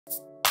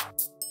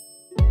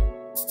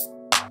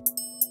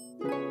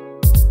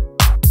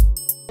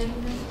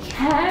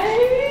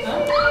Hey!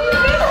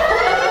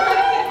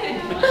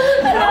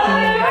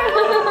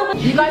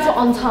 You guys were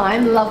on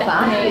time, love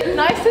that.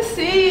 Nice to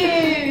see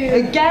you!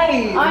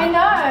 Again! I know!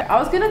 I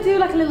was gonna do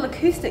like a little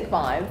acoustic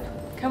vibe.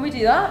 Can we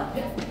do that?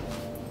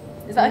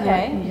 Is that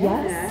okay?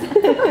 Yes.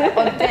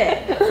 On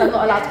dick, so I'm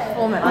not allowed to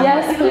perform it.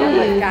 Yes, I'm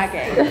please. like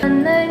gagging.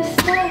 And they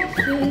say,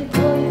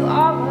 boy, you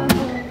are a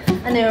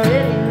hoe. And it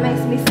really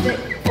makes me sick.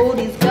 All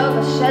these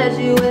girls I shared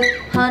you with.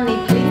 Honey,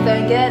 please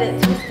don't get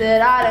it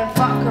twisted. I don't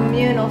fuck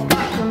communal,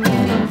 fuck communal.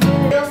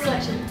 You're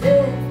such a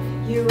dick.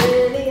 You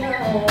really are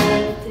a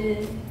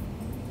dick.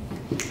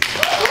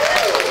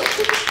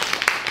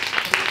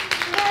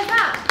 Where's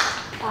that?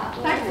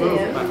 Thanks,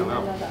 Ian.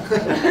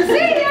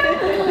 See ya!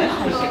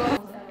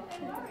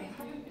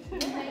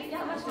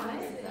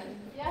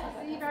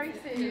 Very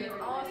soon.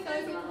 Oh, so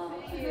good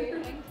to see you.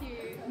 Thank you.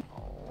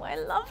 Oh, I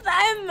love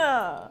them.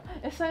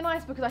 It's so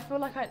nice because I feel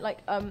like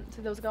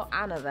so there was a girl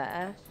Anna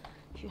there.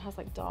 She has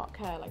like dark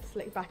hair, like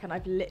slicked back, and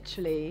I've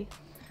literally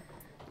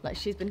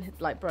she's been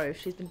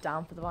she's been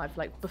down for the vibe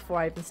like before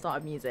I even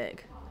started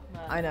music. No.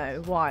 I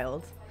know,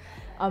 wild.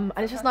 And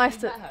it's just nice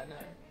to.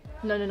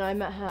 No, I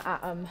met her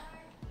at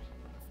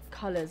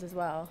Colours as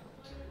well.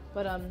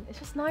 But it's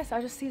just nice.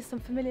 I just see some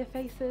familiar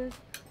faces,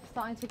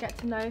 starting to get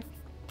to know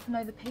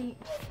the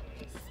peeps.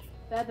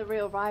 They're the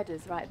real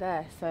riders right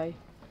there, so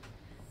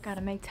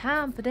gotta make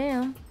time for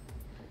them.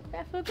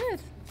 I feel good.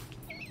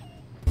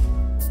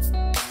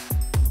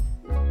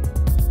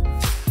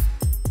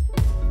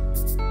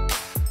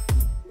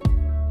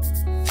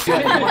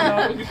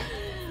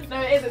 No,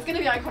 it is. It's gonna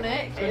be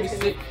iconic. Do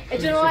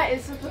you know why?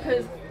 It's just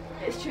because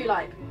it's true.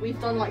 Like we've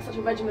done like such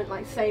a regiment,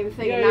 like same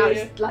thing, and now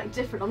it's like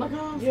different. I'm like,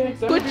 oh, yeah,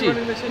 exactly. Good.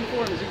 Running this in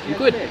for us. You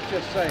could.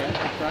 Just saying.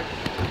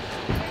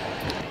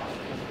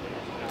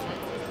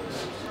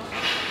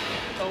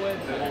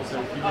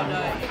 Oh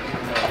no.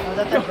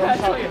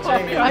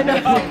 I know.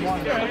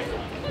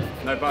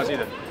 No buzz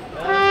either. So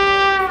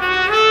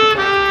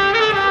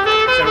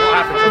what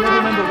happened? I don't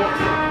remember what.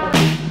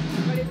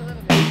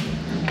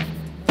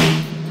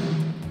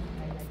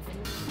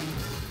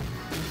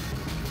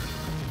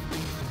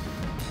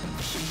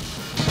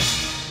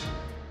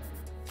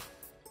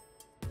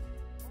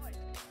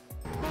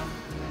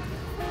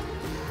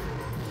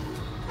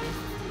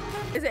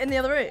 Is it in the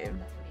other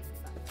room?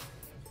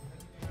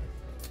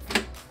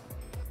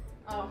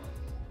 Oh,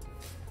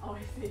 I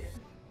see it.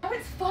 Oh,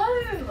 it's foam!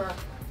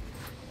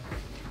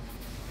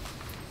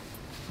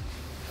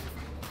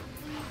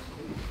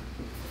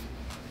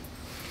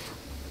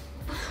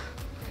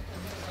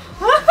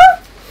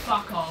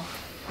 Fuck off.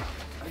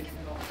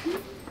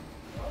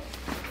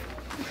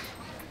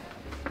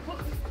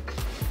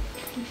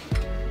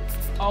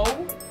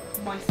 Oh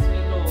my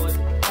sweet lord.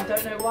 I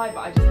don't know why, but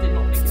I just did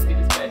not think it'd be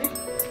this big. It's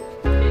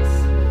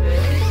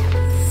big.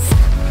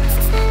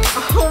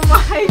 Oh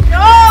my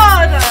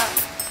god!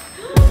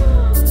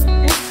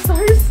 It's so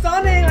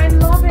stunning, I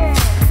love it!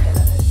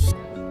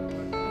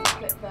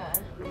 Clip there.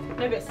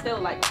 No, but still,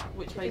 like,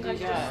 which way do you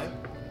go?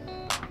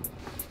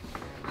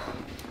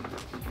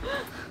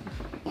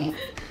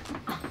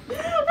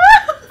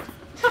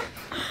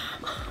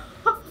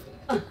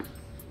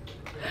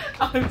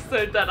 I'm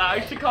so dead, I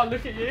actually can't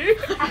look at you.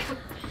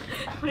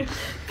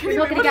 You're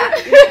not gonna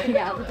get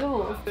out the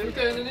door. What are you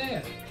doing in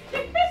here?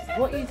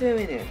 What are you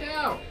doing here? Get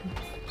out.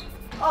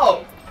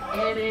 Oh!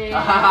 It is.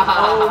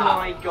 Oh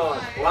my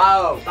god.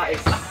 Wow, that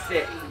is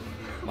sick.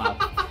 Wow.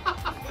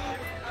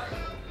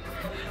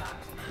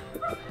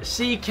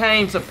 She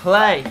came to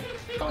play.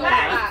 Oh,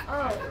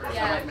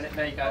 yeah. Wait a minute,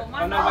 there you go.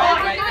 Oh, no,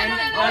 wait.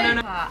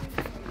 No.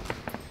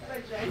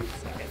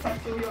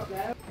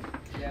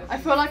 I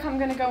feel like I'm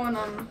gonna go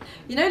on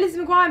you know Lizzie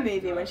McGuire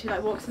movie when she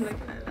like walks on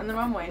the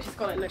runway and she's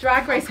got like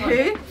Drag Race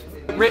who?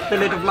 Rip the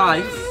lid of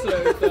life.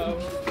 So dumb.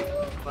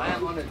 I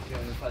am honoured to go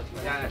in the first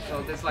place. Yeah,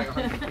 so there's like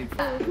 100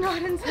 people.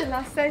 Not until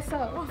I say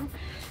so.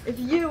 If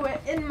you were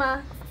in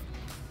my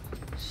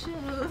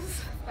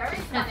shoes. There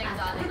is nothing,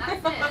 darling.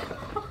 That's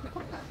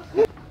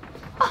it.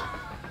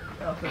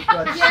 Oh, for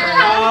God's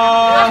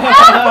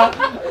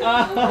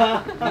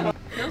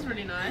sake. Feels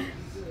really nice.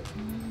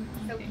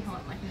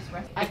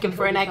 Looking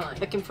for an egg,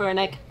 looking for an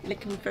egg,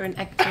 looking for an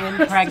egg to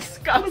impreg.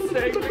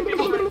 Disgusting.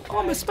 Oh,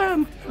 I'm a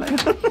sperm.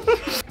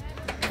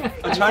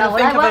 I'm trying to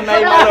think of a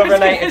Mae Muller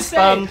related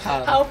sperm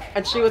pal.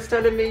 And she was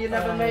telling me you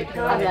never make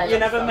her. You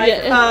never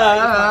make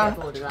her.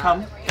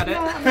 Come, get it?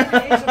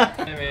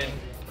 I mean,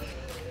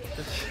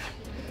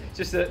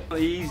 just the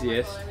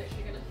easiest.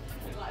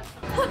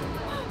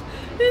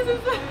 This is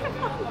so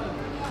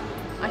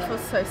I feel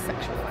so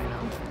sexual right now.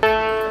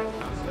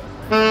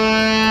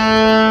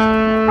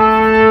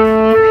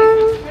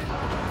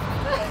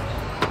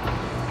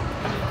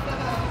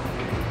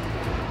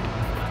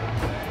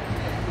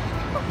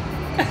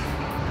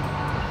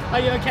 Are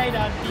you okay,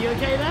 Dad? Are you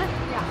okay there?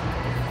 Yeah.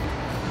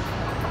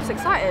 I'm just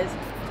excited.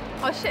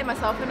 I was shitting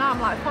myself and now I'm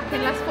like,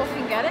 fucking let's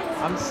fucking get it.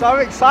 I'm so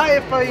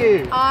excited for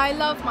you. I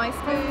love my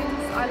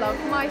spoons. I love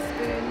my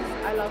spoons.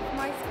 I love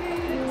my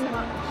spoons so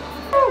much.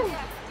 Woo!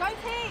 Go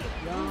team!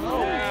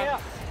 Yeah.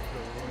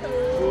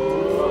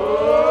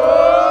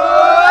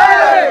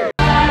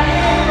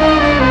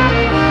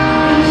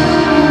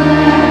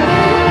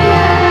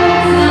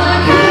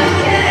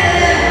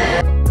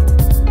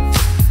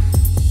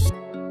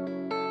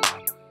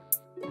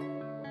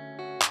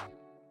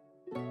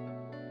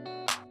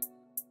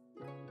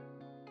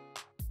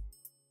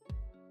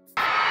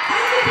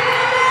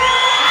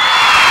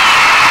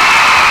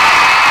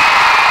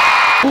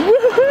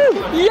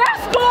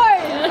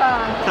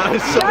 That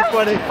is so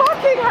funny.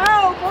 Fucking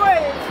hell,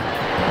 boys!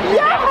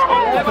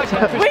 Yeah!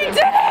 We did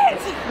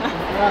it!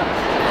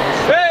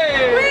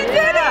 Hey! We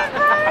did it,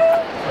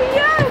 man!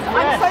 Yes!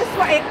 I'm so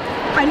sweaty.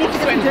 I need to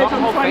get some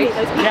deodorant before I meet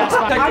those people.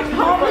 I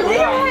can't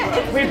believe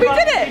it! We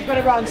did it! We've got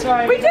it round,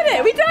 sorry. We did it!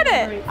 We did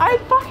it! I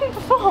fucking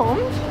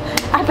performed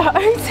at the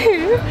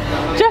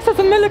O2 just as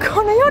a Muller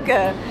corner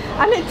yogurt,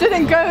 and it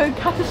didn't go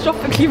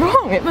catastrophically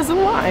wrong. It was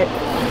alright.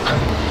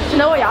 Do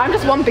you know what? Yeah, I'm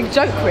just one big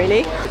joke,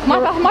 really.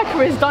 My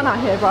career's done out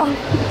here, bro.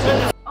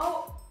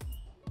 Oh.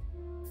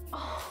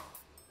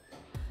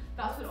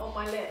 That's been on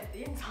my lip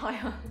the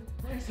entire.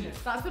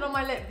 That's been on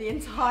my lip the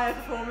entire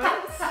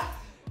performance.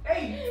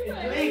 Hey, it's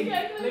bleeding.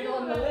 Bleeding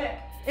on the lip.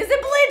 Is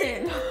it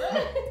bleeding?